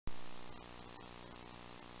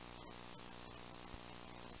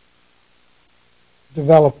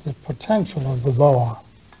develop the potential of the bow arm.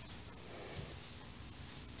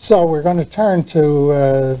 So we're going to turn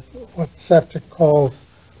to what Sevcik calls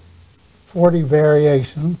 40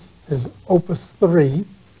 variations, his Opus 3.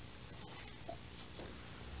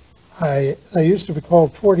 They used to be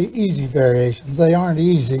called 40 easy variations. They aren't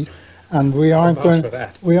easy, and we aren't going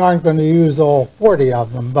to use all 40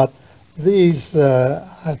 of them. But these,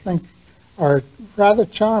 I think, are rather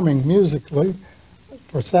charming musically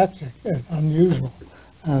for Sevcik. It's unusual,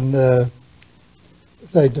 and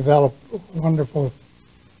they develop wonderful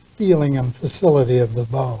feeling and facility of the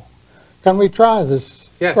bow. Can we try this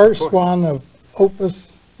first one of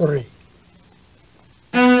Opus 3?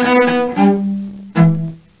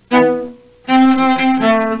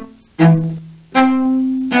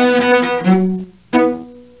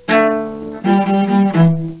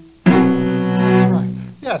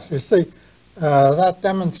 Yes, you see, that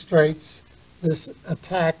demonstrates this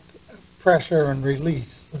attack, pressure, and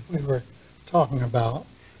release that we were talking about.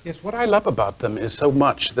 Yes, what I love about them is so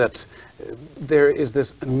much that there is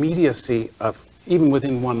this immediacy of, even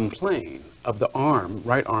within one plane, of the arm,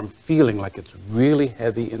 right arm, feeling like it's really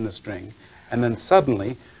heavy in the string, and then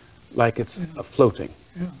suddenly, like it's floating.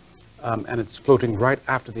 Yeah. And it's floating right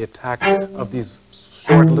after the attack of these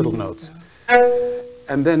short little notes.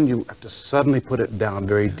 And then you have to suddenly put it down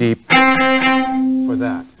very deep for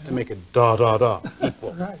that, to make it da-da-da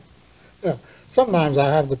equal. Right. Yeah. Sometimes I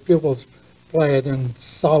have the pupils play it in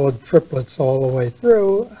solid triplets all the way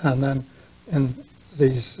through, and then in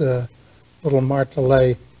these little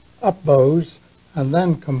martelet up bows, and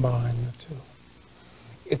then combine the two.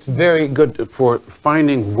 It's very good for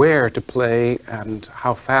finding where to play and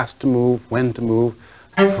how fast to move, when to move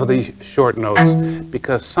for the short notes,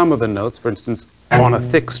 because some of the notes, for instance, on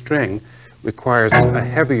a thick string, requires a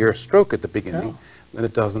heavier stroke at the beginning than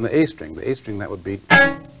it does on the A string. The A string, that would be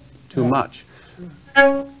too much.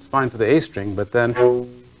 It's fine for the A string, but then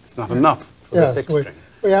it's not enough for the thick string.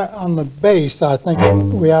 On the bass, I think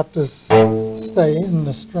we have to stay in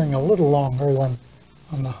the string a little longer than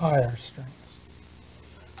on the higher strings.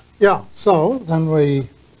 Yeah, so then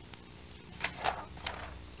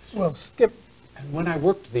we'll skip. And when I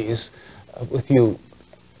worked these with you,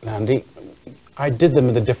 Landy, I did them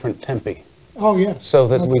in the different tempi. Oh, yes. So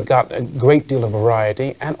that we got a great deal of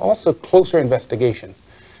variety and also closer investigation.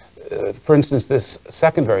 For instance, this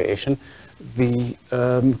second variation, the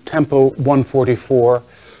tempo 144,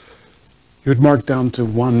 you'd mark down to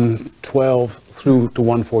 112 through to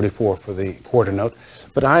 144 for the quarter note.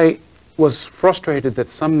 But I was frustrated that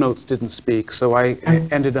some notes didn't speak, so I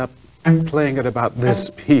ended up playing at about this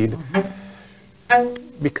speed,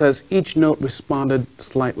 because each note responded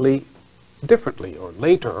slightly differently, or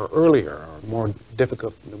later, or earlier, or more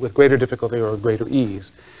difficult, with greater difficulty or greater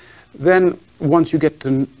ease. Then, once you get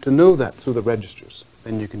to know that through the registers,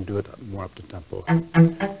 then you can do it more up to tempo.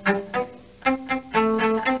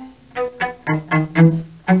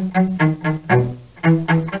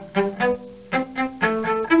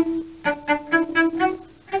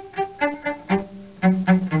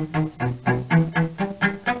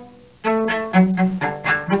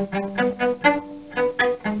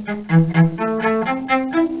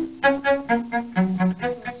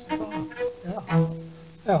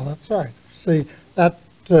 See, that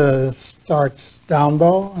starts down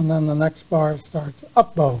bow, and then the next bar starts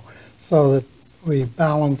up bow, so that we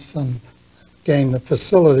balance and gain the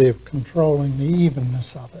facility of controlling the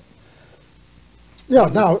evenness of it. Yeah,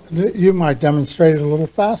 now, you might demonstrate it a little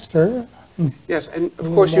faster. Yes, and of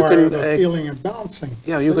course you can... feeling of bouncing.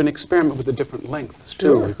 Yeah, you can experiment with the different lengths, too.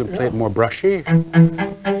 Sure, you can play it more brushy,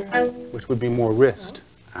 which would be more wrist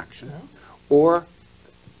action, or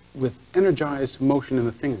with energized motion in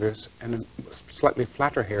the fingers and a slightly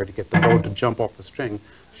flatter hair to get the bow to jump off the string,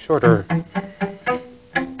 shorter.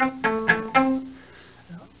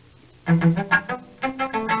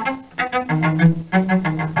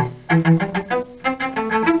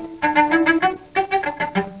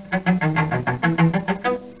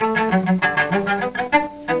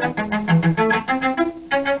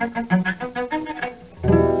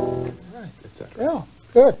 Yeah,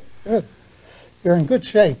 good, good. You're in good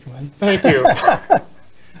shape, Lynn. Thank you.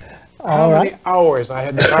 How many hours I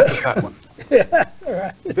had to practice that one. Yeah,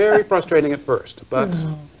 right. Very frustrating at first, but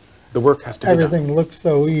the work has to be done. Everything looks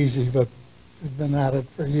so easy, but we've been at it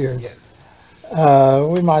for years. Yes.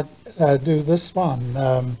 We might do this one.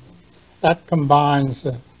 That combines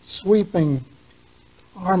a sweeping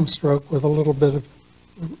arm stroke with a little bit of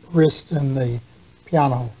wrist in the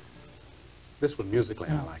piano. This one musically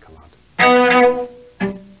I like a lot.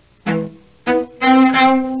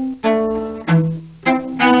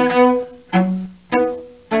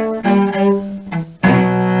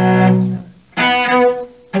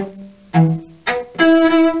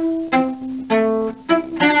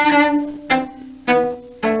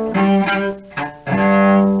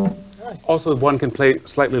 Also, one can play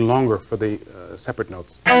slightly longer for the separate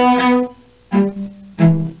notes.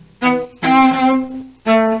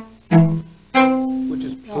 Which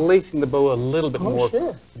is placing the bow a little bit more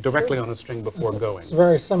directly on the string before going. It's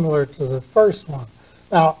very similar to the first one.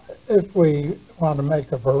 Now, if we want to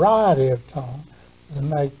make a variety of tone, and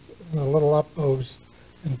make the little up bows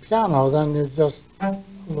in piano, then you just a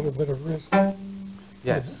little bit of wrist.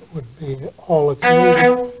 Yes. Would be all it's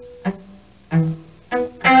needed.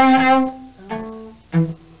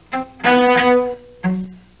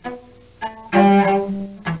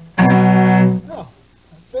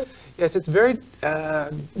 Yes, it's very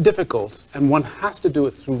difficult, and one has to do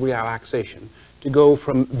it through relaxation, to go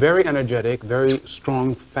from very energetic, very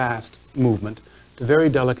strong, fast movement to very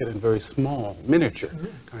delicate and very small, miniature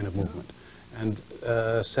kind of movement. And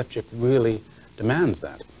Sevcik really demands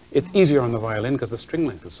that. It's easier on the violin because the string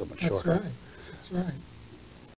length is so much shorter. That's right. That's right.